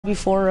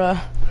before,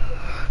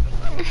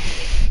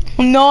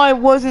 no, I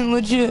wasn't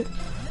legit.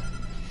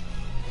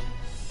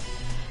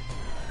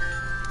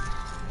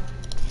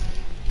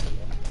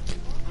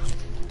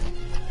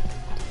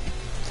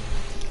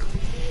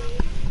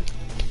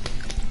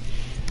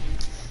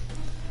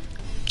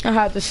 I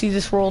had to see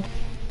this world.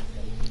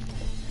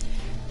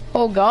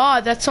 Oh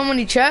god, that's so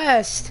many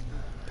chests.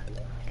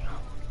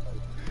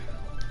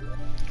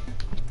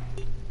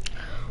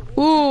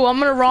 Ooh, I'm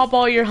gonna rob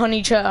all your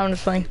honey chest. I'm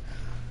just playing.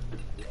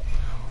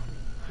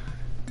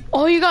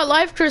 Oh, you got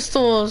life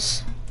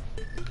crystals.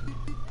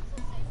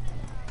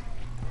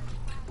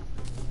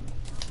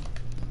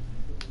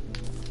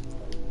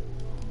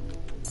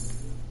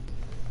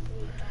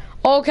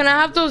 Oh, can I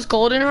have those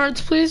golden hearts,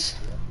 please?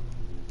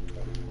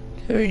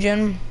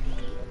 Regen.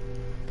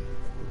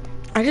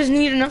 I just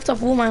need enough to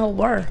full my whole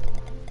bar.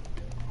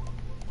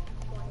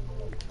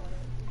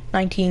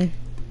 19.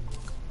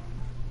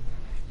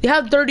 You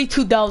have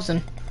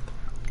 32,000.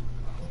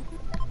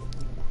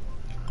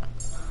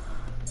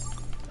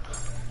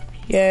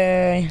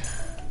 Yay.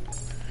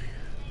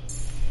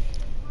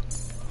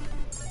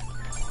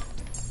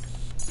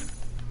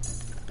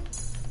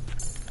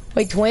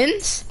 Wait,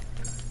 twins?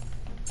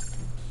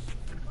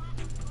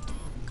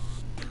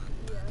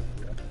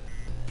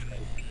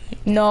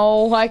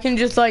 No, I can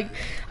just like,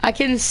 I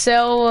can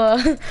sell,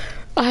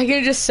 I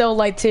can just sell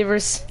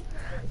lightsabers.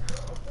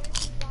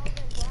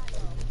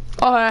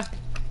 Okay.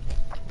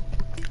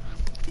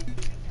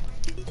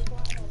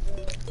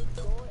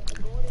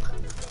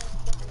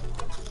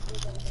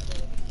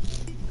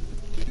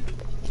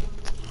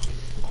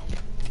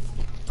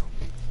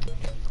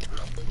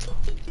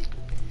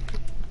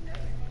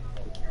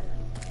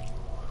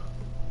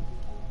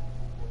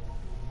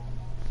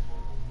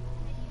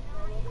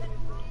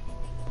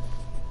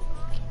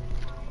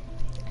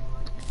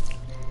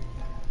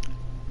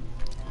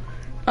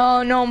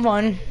 Oh, no, I'm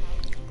fine.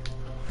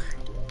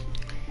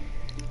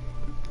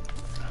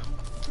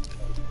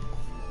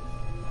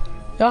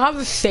 Y'all have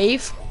a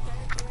safe?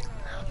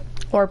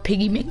 Or a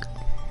piggy bank?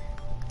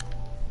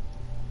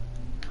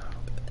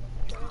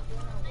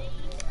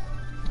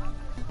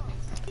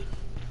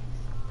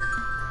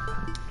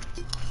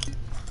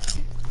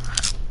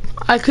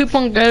 I keep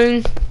on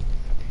getting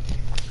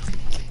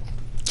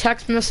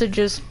text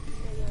messages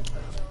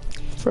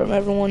from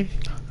everyone.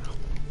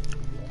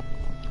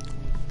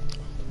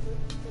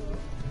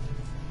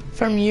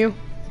 From you.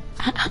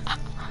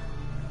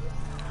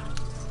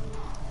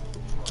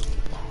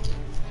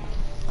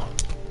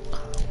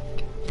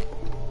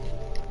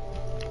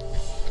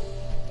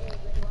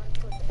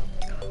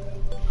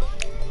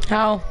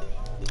 How?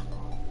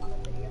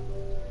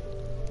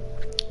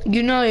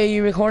 You know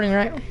you're recording,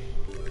 right?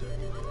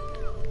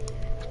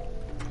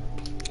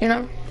 You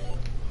know?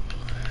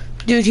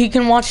 Dude, he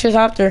can watch this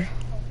after.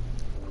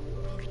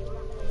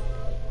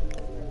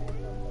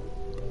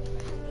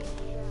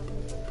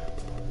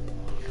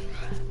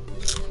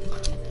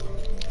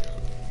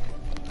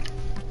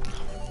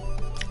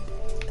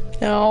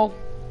 No.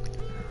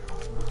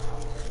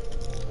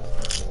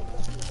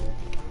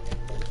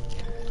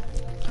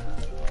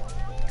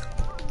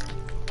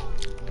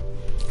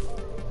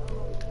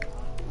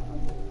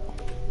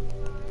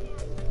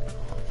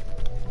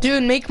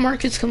 Dude, make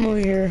Marcus come over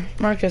here.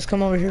 Marcus,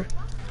 come over here.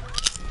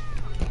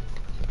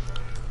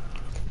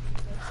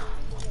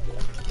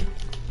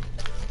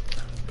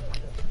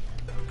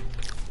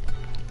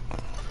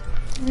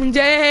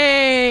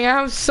 Dang, I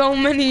have so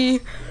many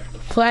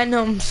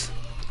platinums.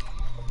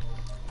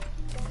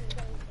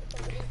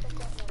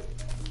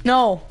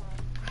 No.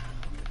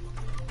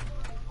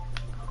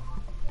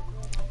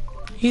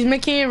 He's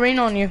making it rain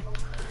on you.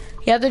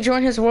 You have to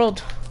join his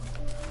world.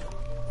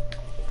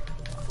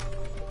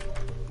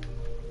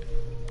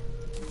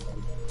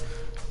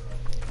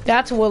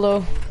 That's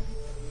Willow.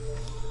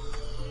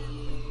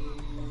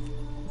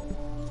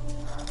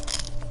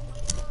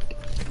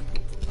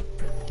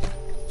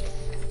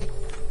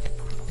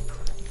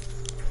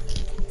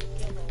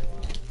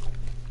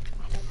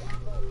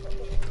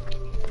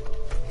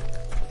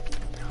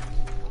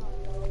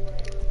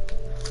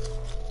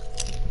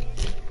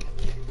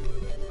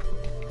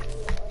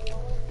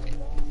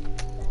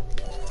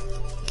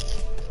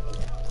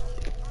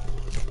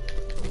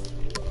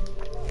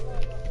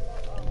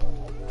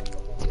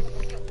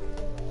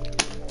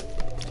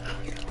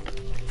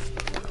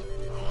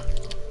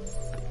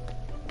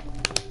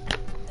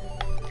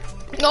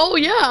 Oh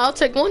yeah, I'll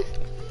take one.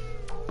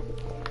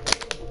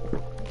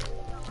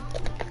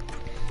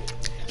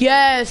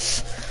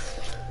 Yes.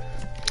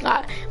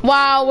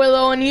 Wow,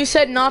 Willow, and you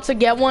said not to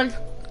get one?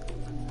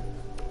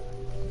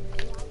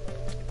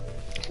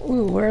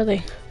 Ooh, where are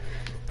they?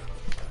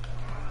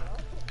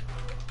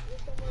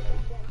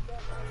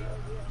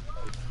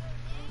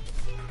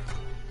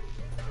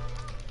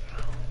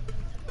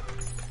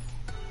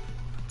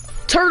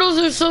 Turtles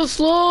are so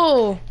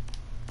slow.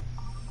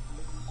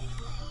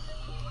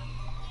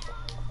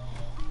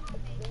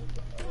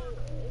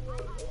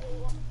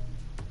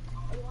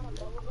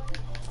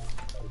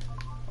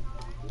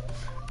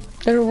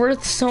 They're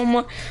worth so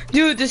much.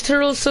 Dude, this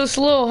turtle is so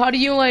slow. How do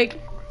you like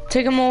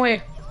Take him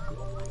away.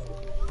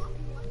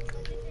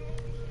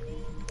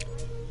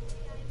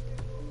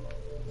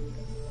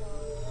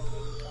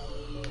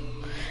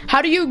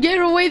 How do you get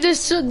away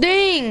this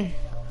thing?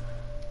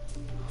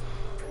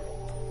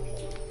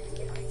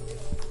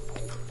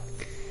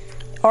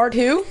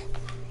 R2?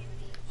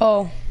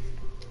 Oh.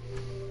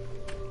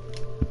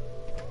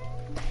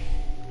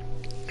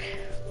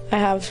 I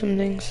have some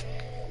things.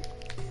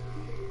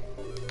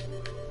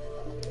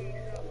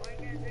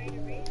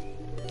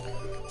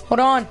 Hold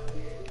on.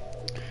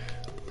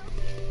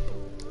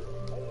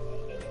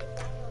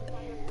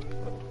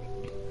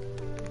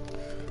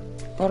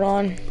 Hold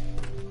on.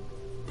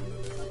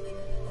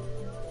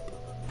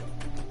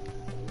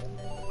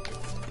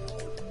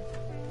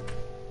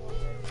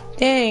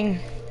 Dang.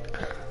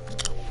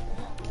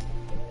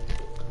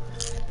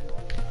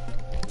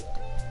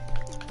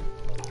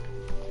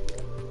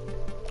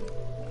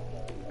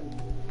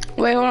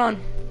 Wait, hold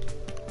on.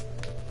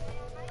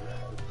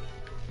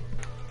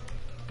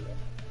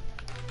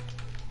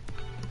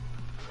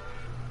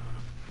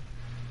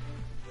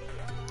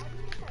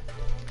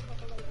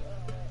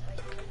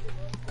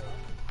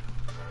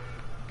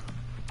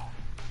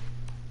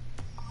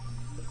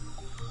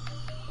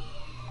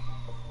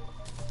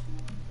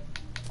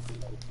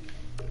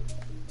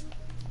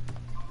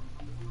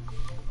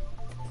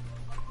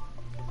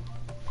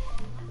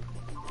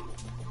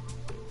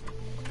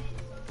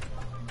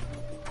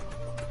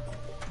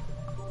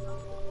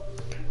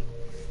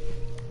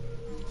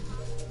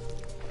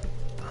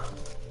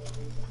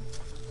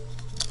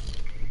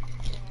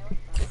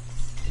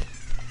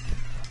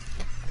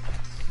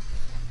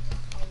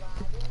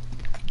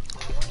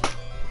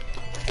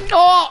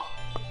 Oh!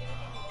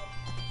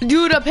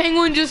 Dude, a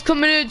penguin just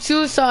committed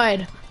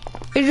suicide.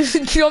 It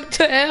just jumped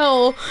to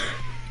hell.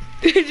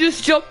 It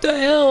just jumped to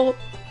hell.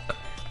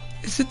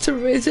 Is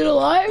it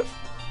alive?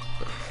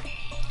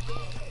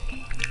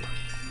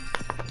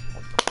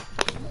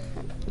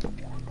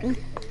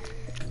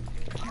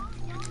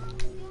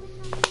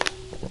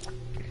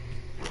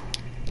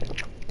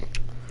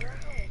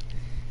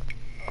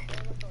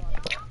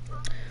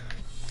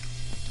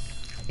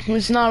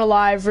 It's not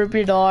alive, rip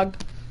your dog.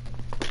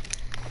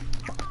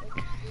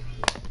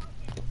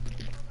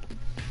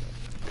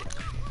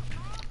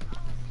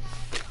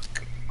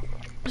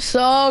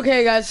 So,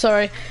 okay guys,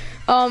 sorry.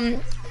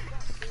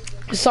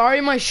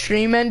 Sorry my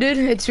stream ended.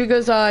 It's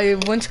because I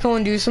went to go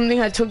and do something.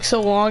 It took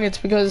so long. It's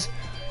because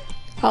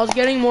I was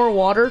getting more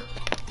water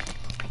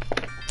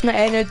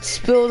and it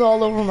spilled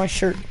all over my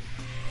shirt.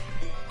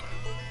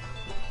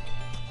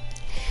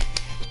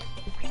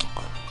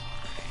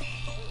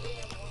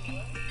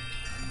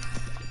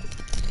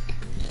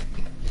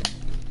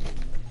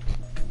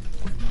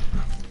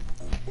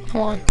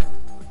 Come on.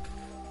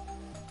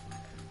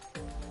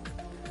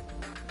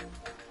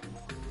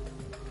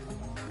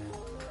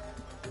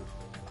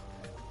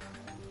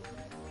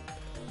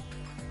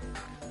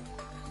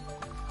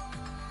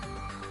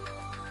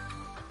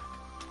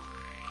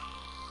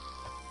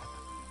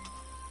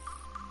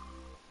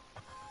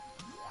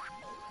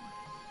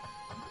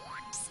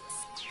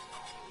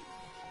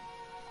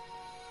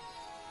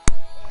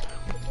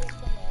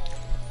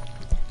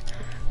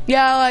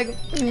 Yeah, like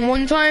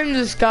one time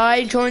this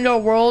guy joined our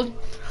world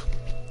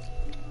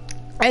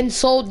and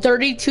sold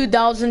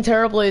 32,000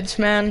 Terrablades,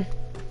 man.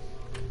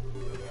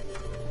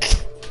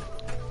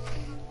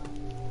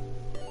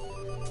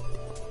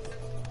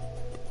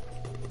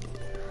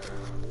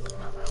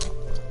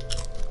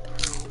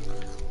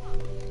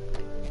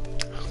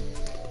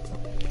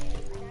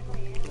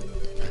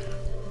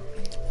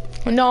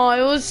 No,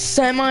 it was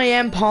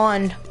semi-am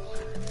pond.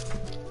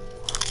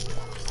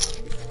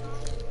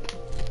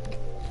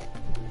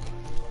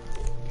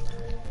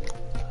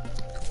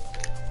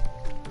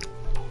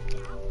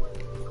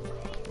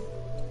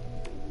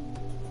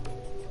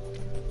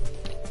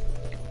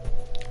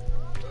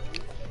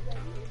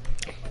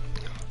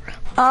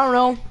 I don't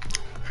know.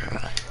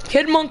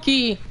 Kid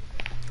Monkey,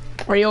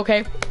 are you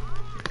okay?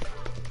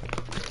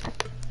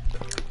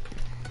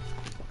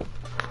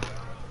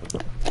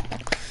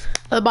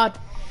 Bot.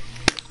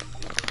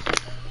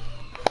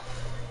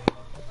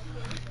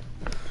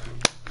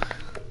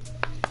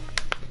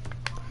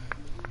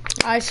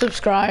 I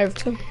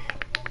subscribed.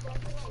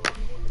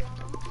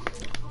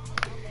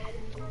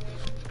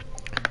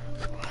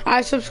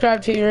 I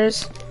subscribed to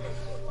yours.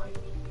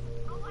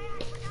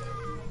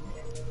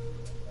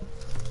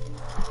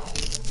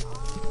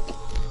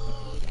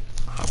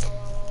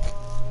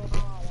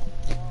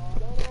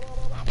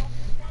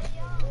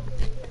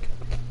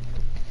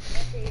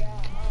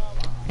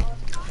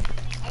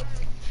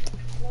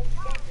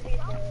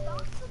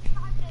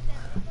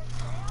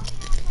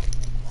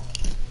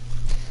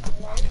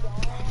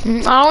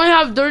 I only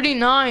have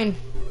 39.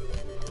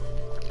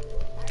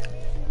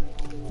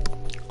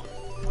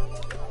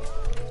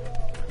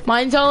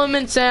 Mine's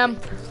Element Sam.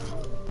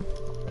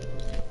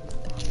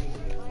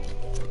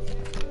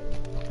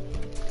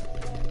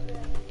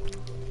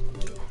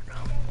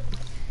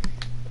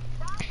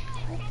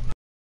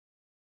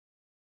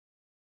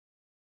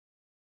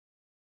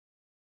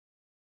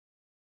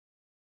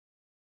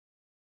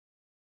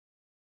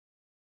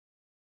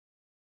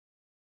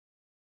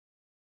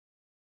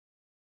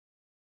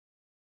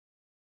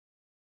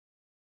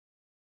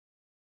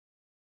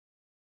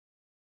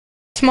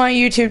 to my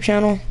YouTube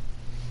channel.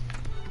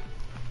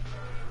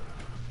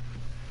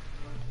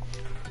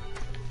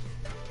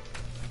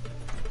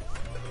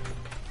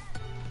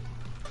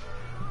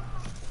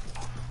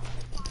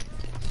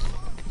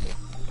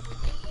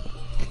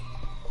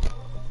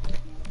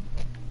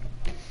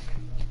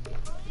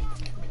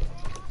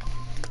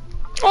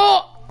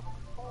 Oh!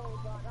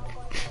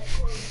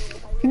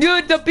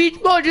 Dude, the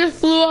beach ball just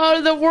flew out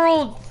of the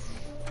world.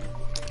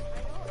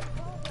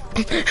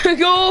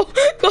 Go,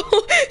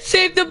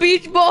 save the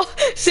beach ball,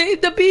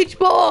 save the beach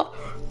ball.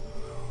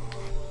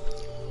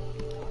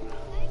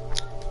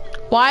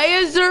 Why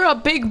is there a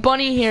big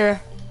bunny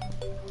here?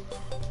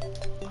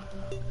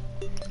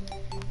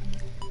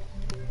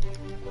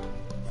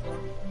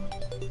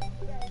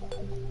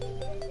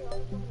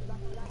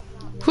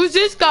 Who's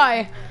this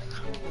guy?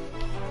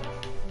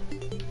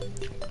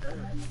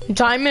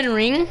 Diamond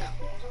ring?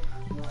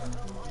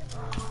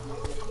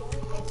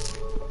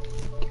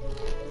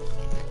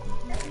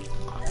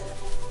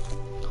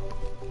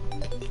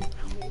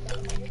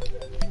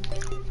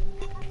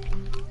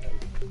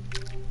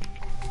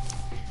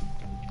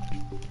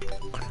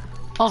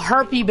 A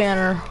harpy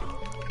banner.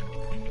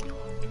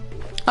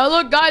 Oh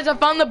look guys, I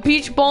found the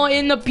beach ball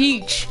in the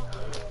beach.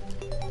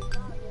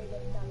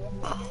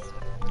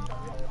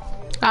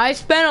 I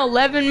spent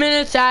 11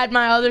 minutes at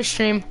my other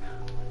stream.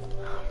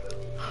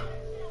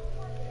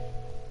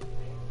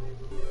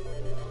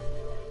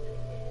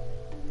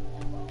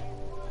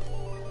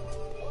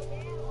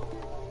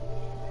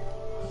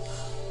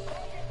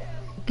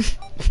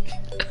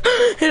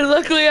 And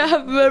luckily I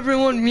have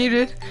everyone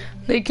muted.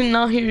 They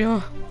cannot hear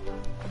you.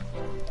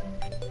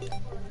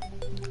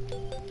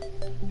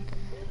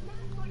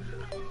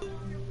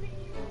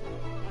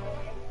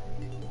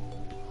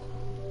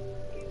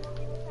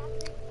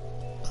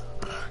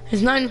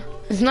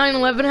 Is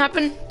 9/11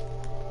 happen?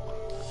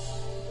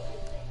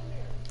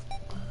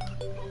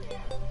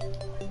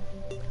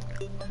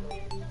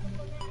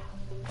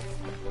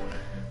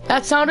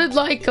 That sounded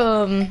like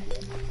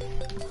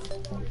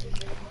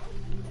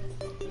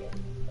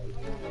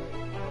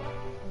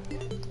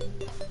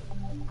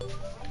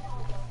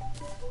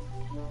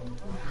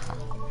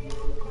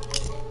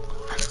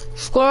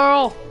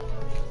squirrel.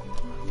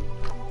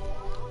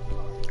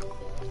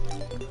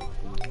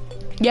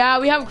 Yeah,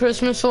 we have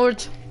Christmas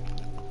swords.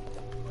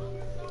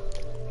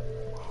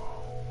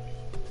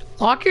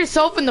 Lock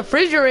yourself in the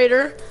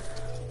refrigerator.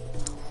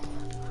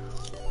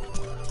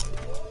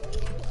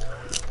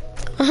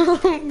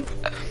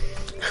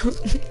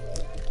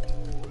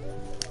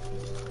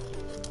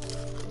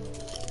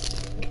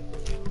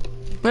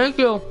 Thank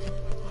you.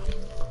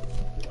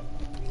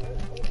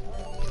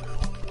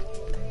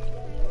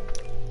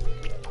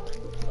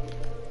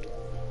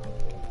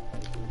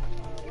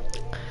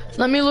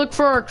 Let me look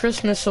for our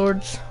Christmas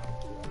swords.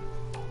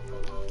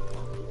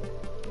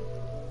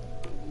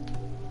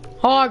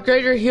 Oh,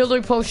 greater healer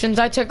potions.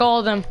 I took all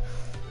of them.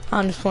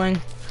 I'm just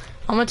playing.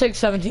 I'm gonna take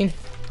 17.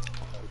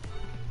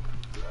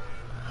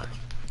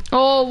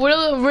 Oh,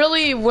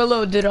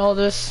 Willow did all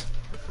this.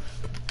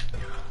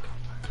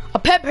 A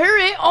pet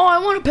parrot? Oh, I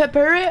want a pet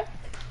parrot.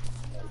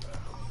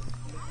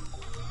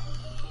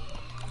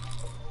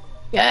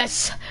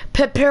 Yes,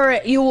 pet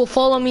parrot, you will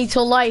follow me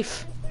to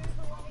life.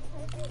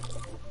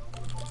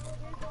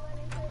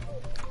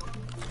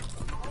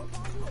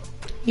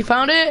 You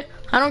found it?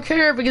 I don't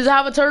care because I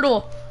have a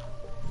turtle.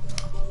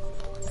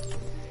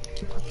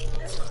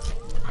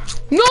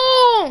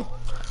 No!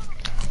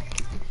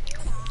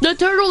 The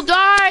turtle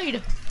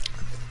died!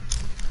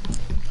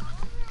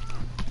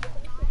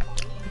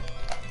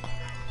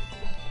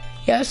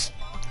 Yes?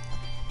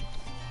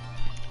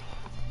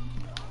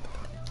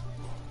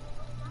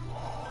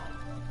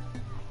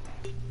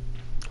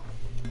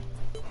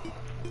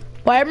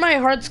 Why are my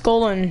hearts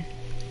golden?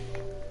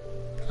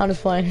 I'm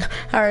just playing.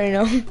 I already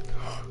know.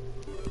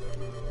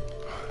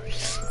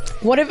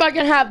 What if I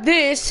can have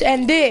this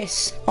and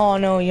this? Oh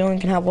no, you only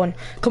can have one.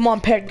 Come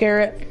on,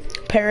 parrot.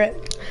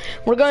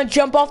 We're gonna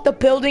jump off the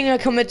building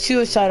and commit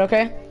suicide,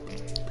 okay?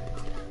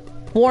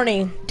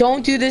 Warning,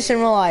 don't do this in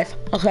real life.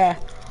 Okay.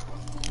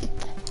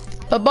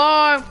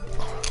 Bye-bye.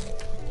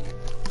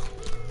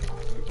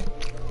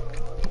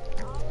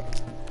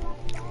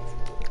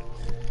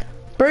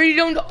 Birdie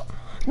don't...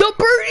 The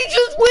birdie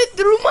just went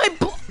through my...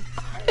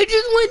 It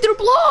just went through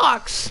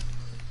blocks.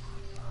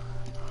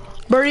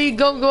 Birdie,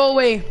 go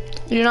away.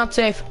 You're not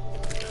safe.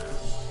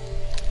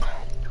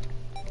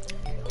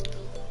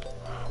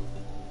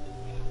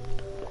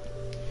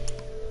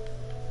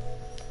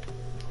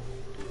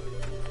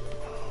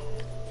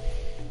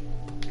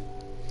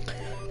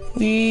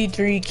 We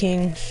three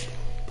kings.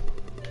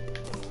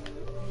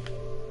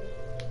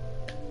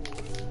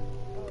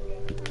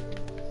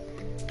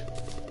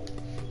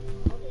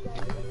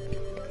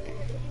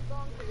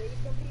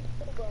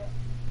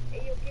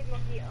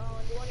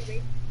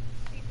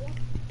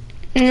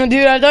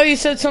 Dude, I thought you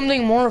said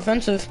something more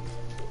offensive.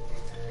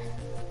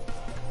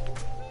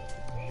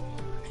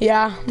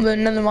 Yeah, but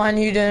never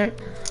mind, you didn't.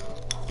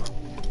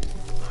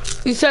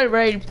 You said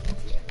raid.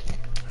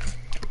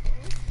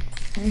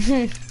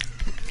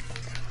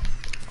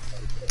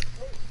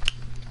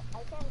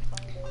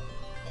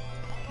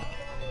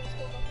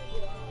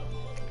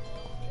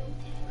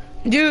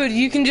 Dude,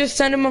 you can just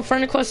send him a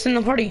friend request in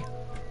the party.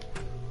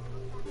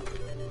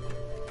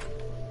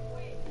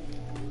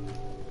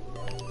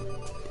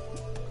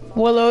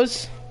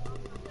 Willows.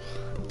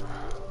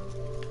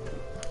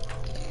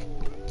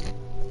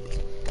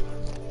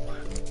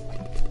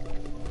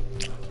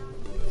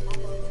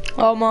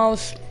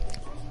 Almost.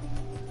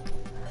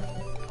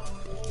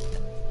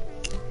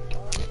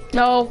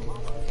 No.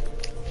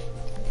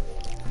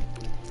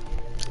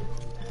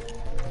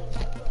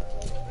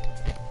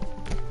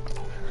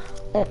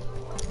 Oh.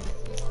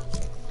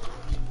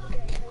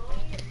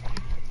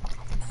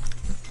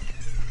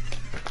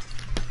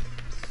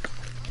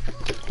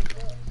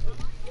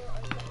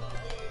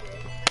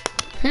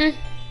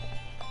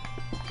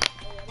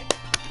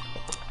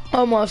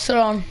 Almost, sit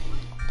on.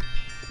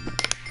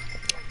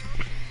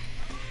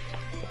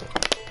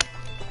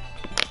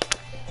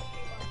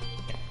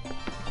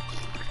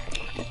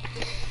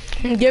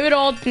 Give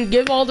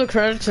all the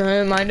credit to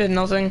him. I did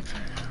nothing.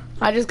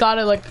 I just got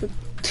it like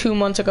 2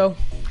 months ago.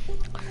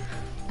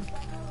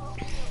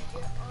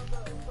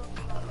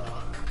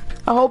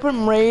 I hope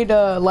him raid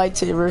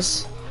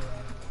lightsabers.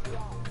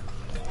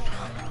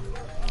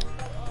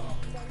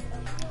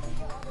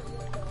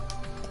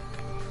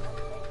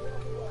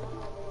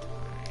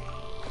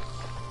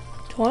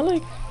 Do I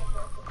like?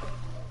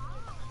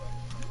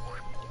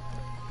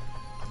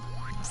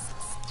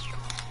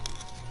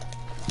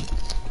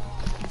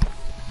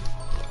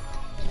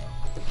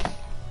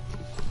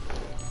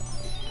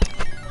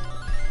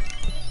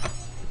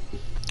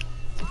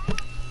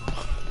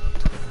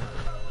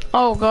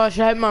 Oh gosh,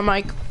 I hit my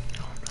mic.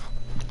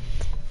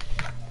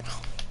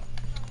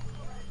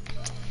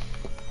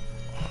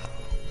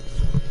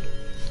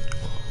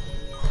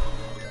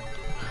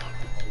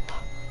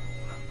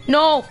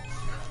 No!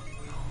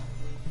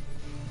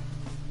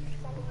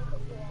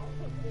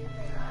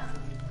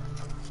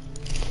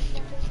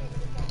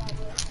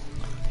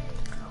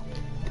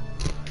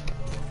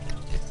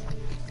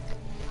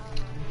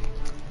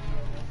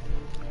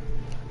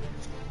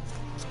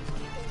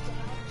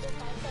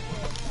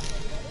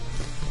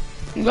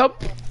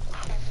 Yup.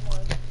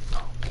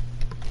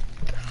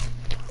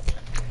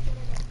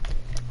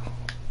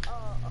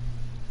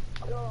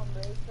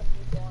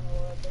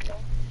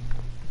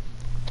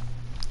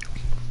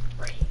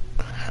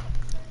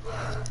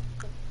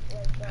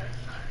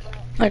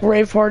 Like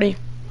rave party.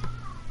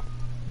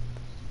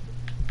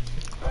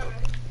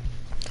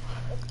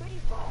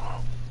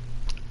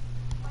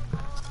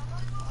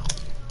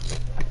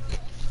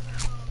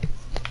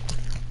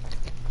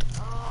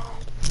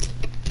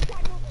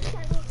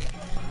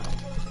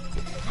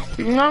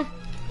 No.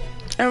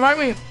 Invite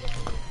me.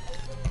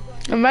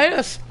 Invite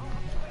us.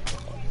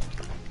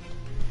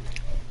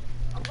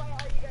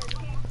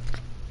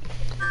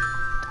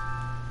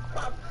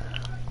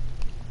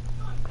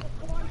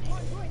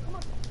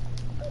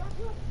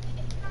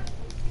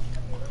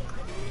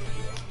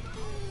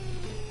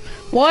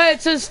 What?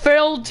 It says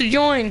failed to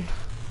join.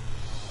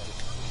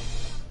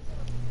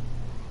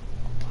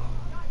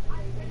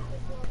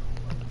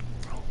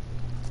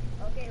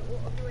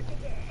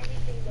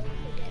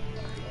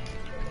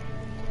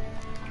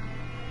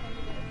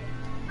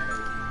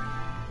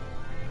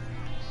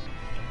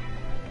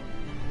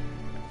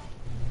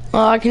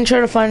 I can try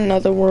to find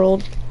another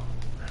world.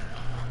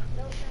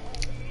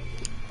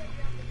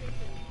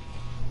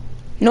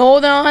 No,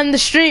 they're on the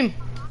stream.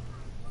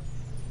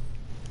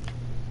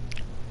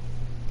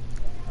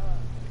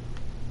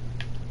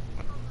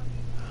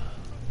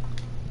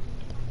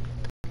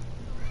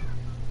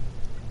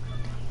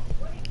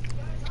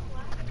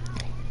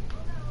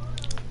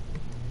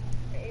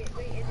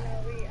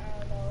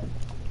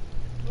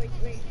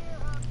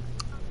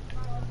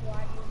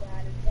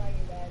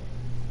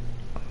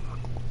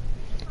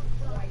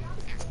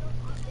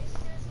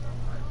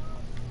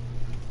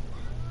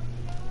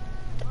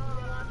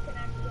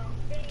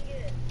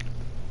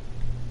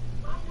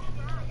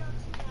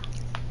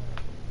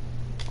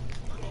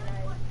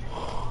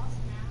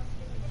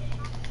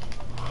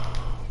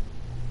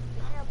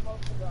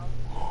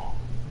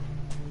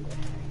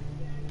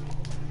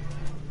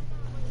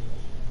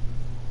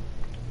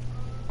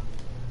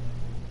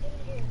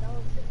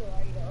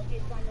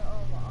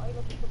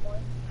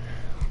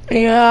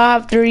 Yeah, I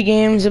have 3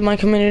 games in my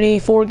community.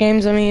 4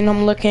 games, I mean,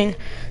 I'm looking.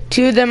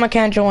 2 of them I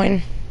can't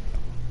join.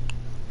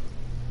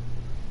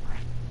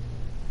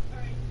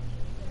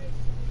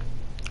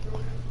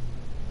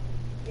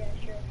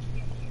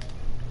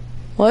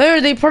 What, are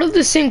they part of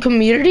the same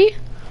community?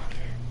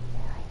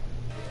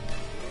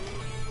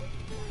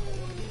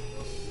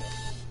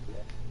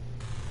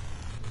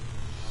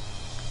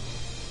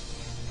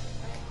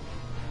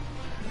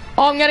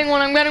 Oh, I'm getting one,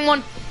 I'm getting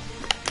one.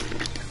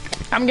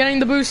 I'm getting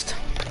the boost.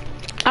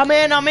 I'm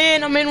in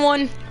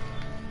one.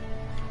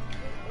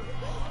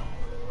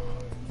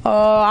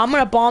 I'm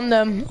gonna bomb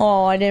them.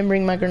 Oh, I didn't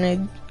bring my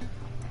grenade.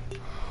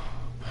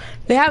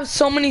 They have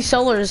so many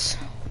sellers.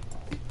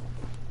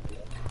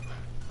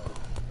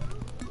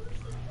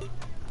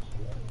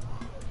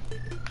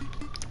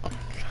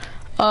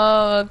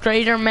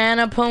 Greater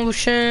mana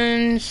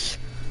potions.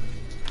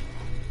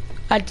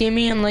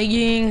 Academian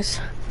leggings.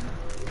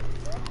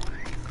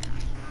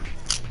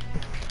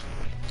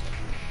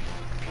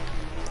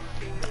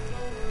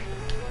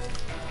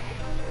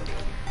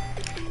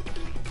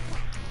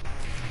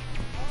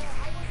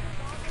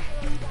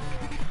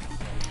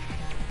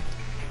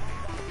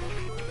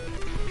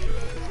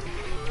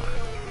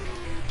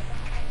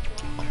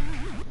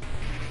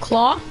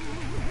 Claw?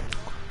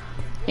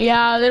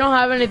 Yeah, they don't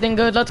have anything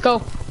good. Let's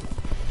go.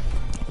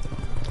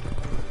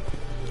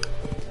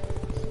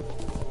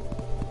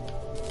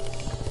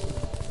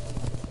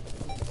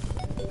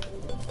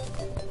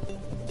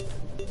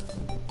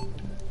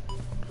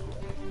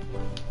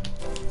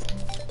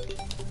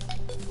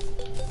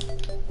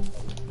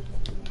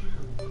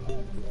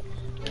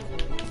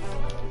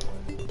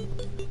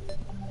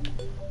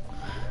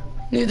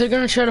 Dude, they're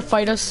gonna try to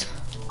fight us.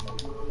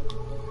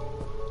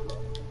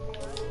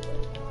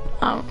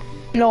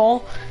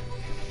 No.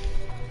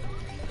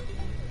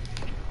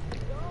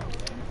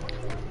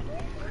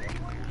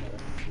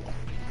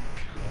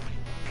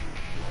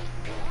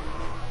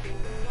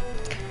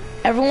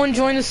 Everyone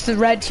join us to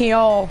red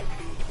teal.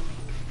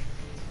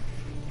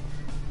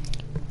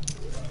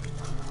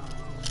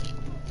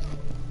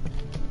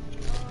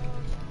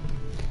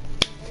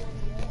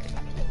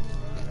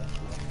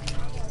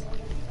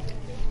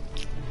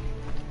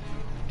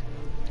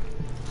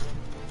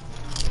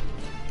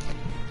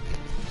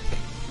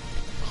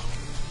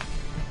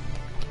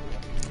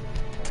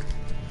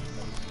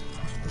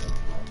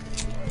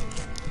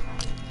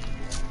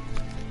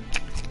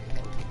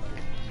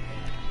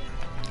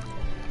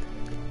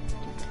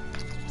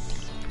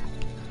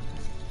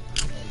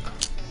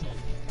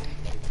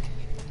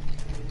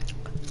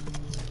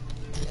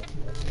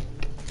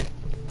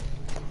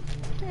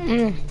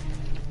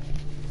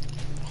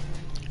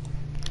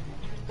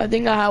 I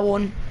think I have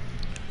one.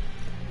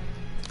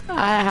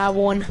 I have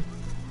one.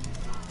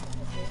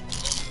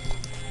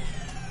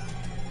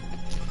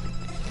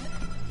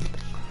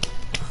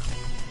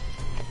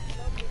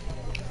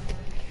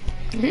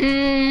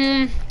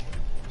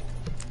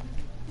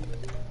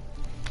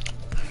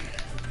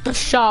 Let's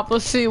shop.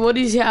 Let's see. What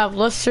does he have?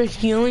 Lesser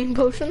healing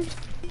potions?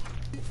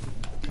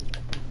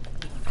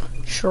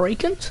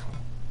 Shurikens?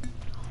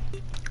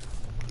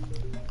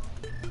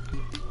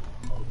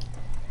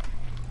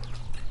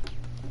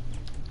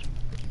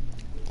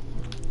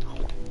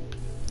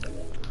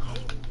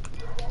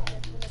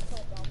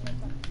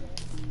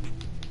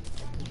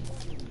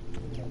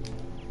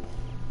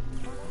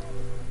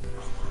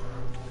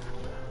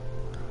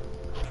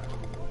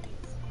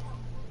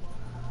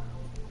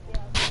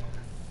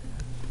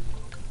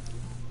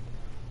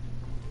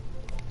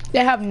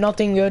 They have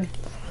nothing good.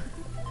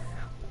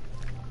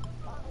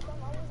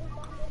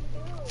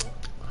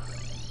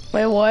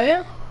 Wait,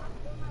 what?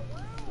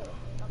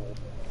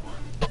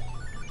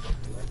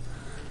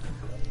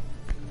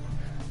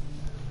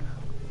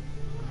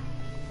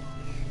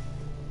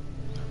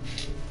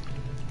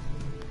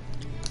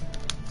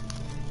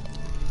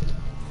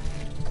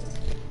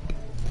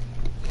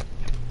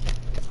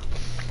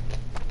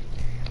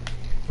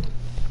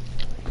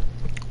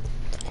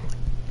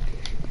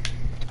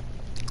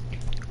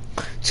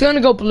 It's gonna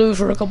go blue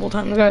for a couple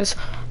times, guys.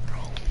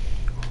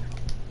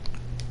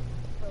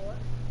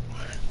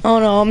 Oh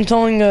no, I'm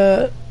telling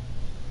oh,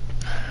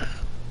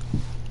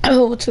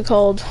 what's it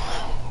called?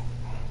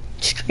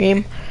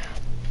 Stream.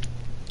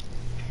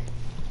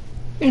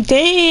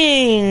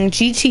 Dang,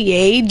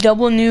 GTA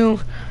double new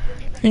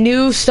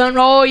stunt.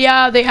 Oh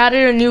yeah, they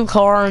added a new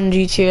car in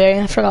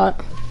GTA. I forgot.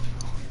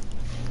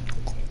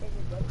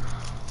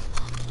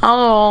 I don't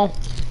know.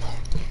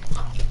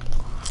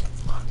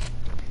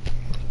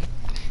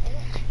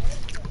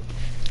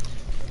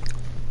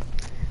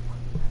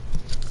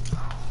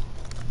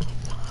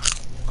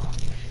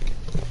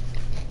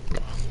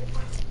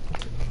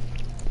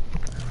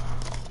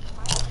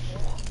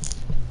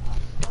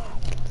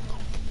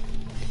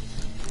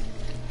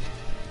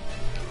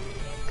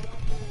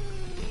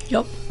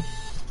 Yep.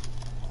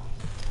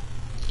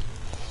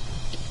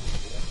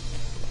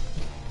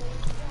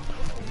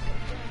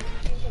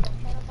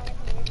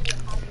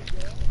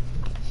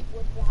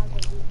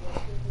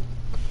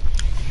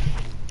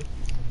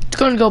 It's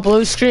gonna go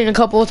blue screen a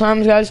couple of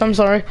times, guys. I'm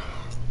sorry.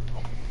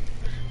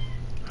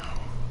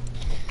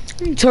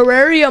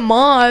 Terraria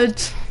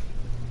mods.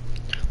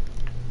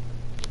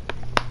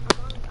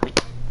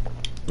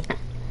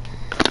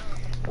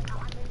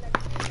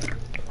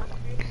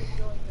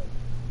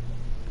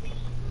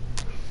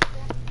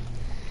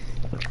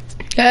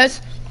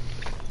 Guys.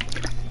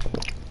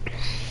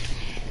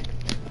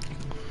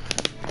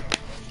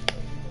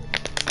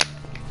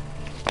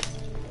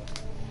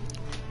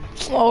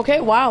 Okay,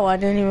 wow, I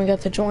didn't even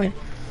get to join.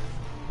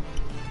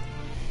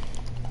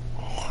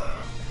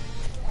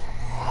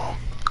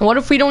 What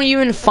if we don't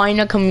even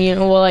find a community,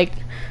 well, like,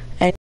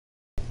 and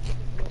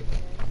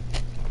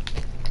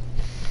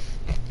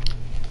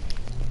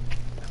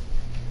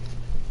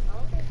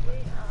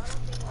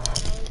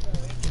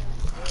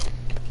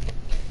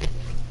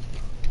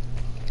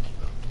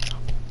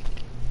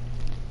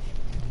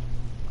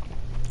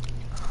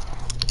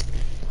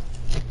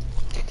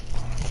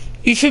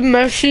You should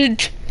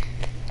message.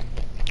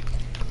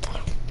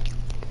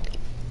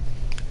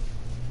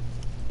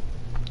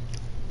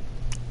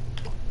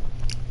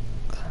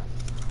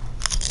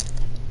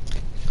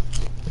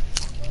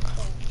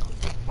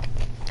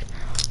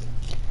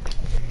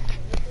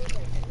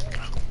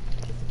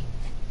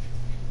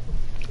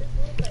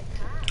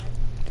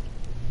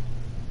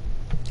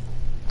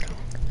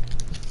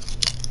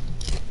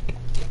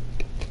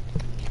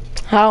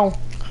 How?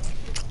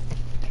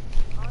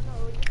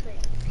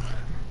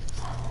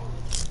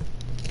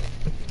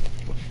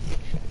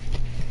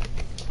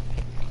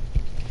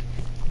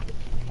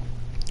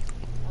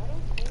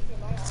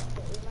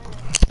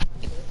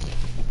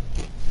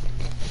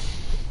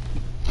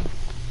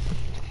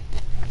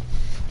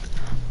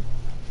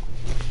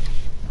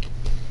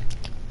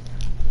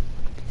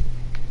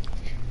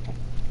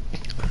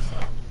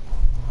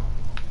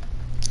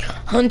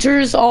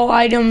 Hunters, all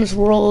items,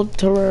 world,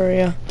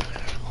 Terraria.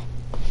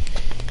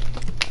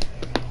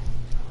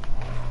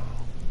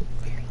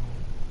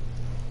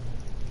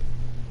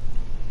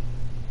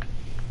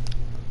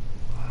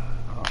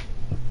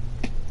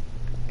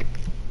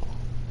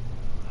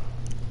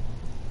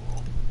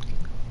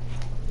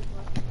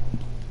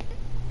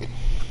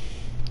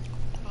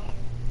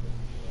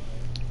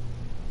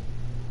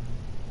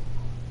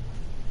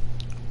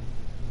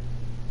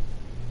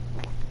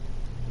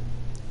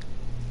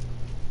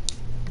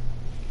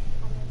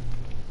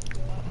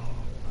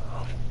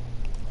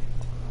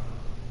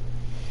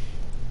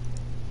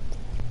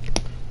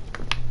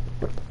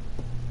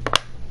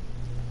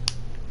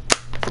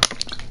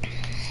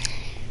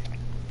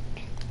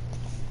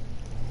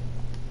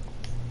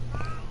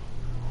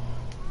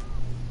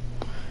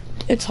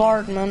 It's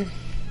hard, man.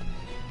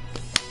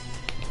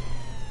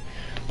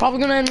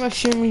 Probably gonna end my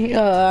stream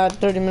at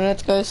 30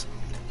 minutes, guys.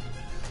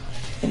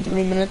 In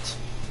 3 minutes.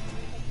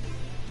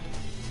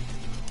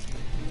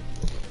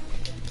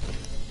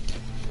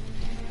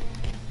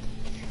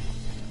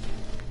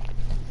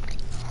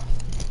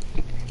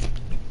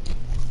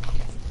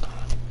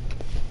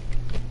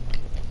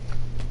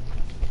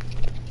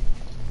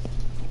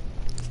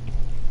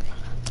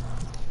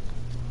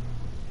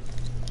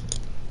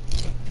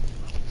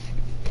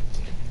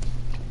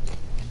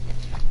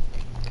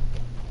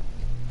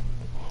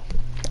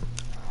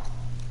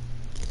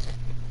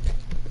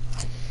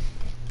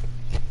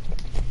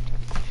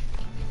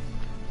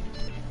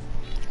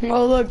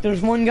 Oh look,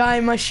 there's one guy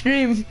in my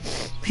stream.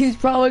 He's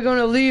probably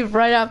gonna leave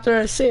right after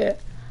I see it.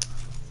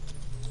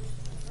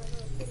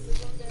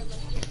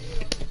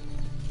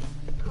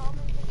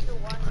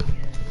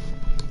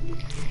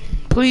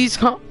 Please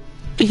come.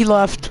 He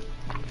left.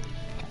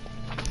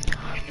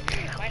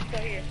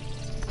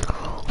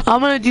 I'm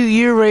gonna do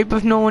year rape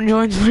if no one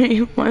joins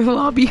my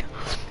lobby.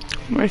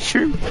 My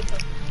stream.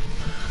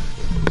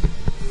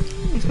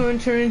 It's gonna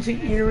turn into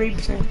ear rape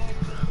soon.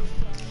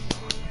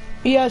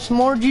 Yes,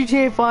 more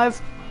GTA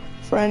 5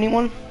 for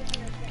anyone.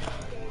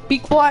 Be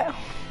quiet.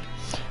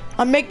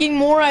 I'm making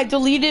more. I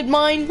deleted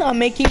mine. I'm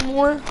making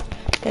more.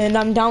 And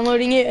I'm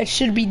downloading it. It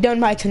should be done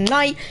by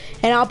tonight.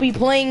 And I'll be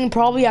playing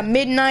probably at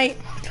midnight.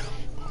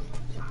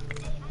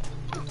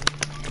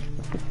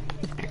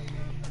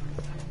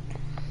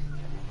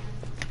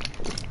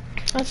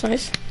 That's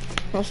nice.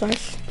 That's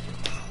nice.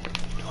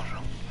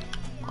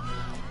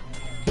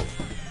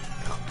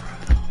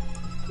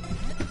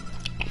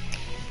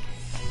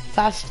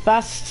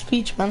 Fast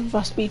speech, man.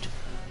 Fast speech.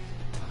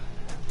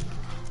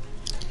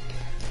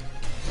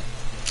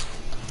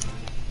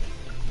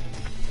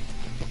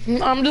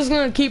 I'm just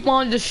gonna keep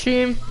on the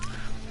stream.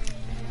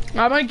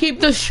 I'm gonna keep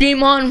the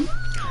stream on.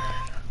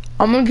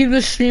 I'm gonna keep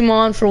the stream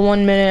on for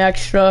 1 minute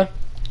extra.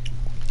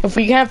 If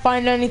we can't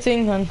find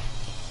anything, then.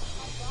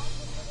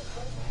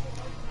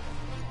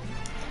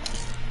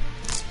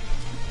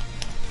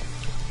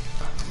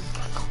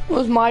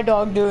 What's my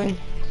dog doing?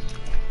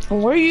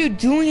 What are you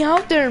doing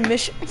out there,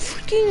 Mission?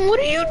 Freaking, what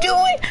are you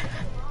doing?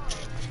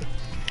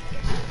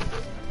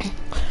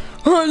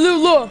 Oh,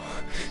 little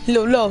love.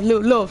 Little love,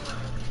 little love.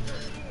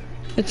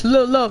 It's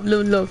little love,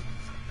 little love.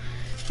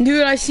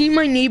 Dude, I see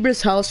my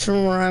neighbor's house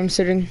from where I'm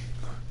sitting.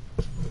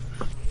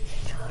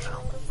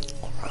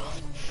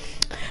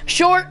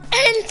 Short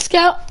and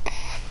scout.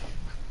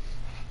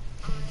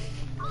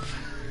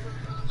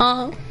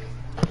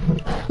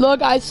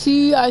 Look, I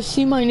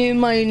see my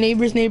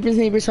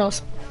neighbor's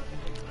house.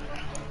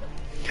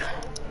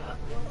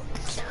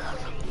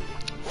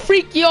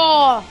 Freak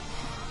y'all!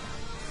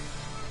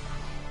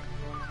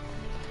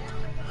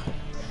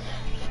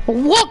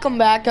 Welcome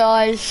back,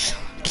 guys.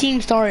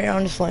 Team Story,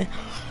 honestly.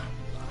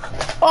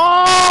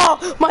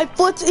 Oh, my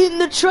foot's in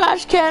the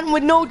trash can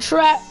with no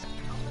trap.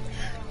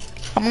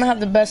 I'm gonna have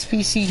the best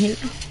PC here.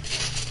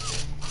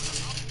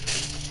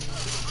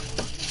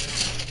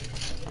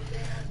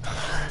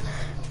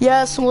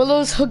 Yes,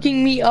 Willow's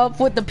hooking me up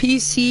with the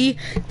PC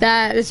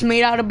that is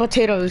made out of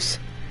potatoes.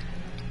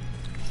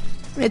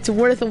 It's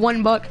worth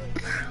 $1.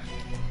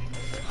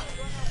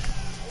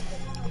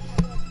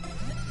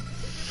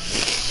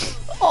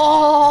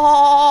 Oh!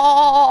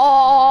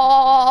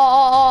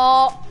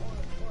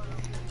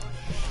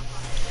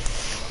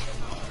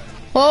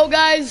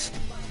 guys.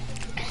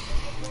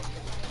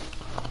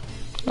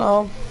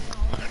 Oh.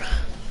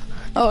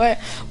 Okay.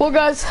 Well,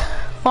 guys,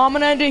 I'm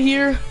gonna end it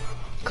here,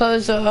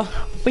 cause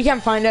we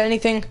can't find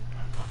anything.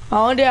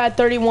 I'll end it at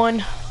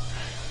 31. I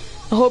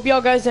hope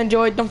y'all guys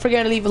enjoyed. Don't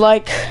forget to leave a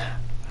like.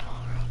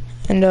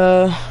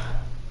 And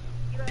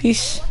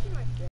peace.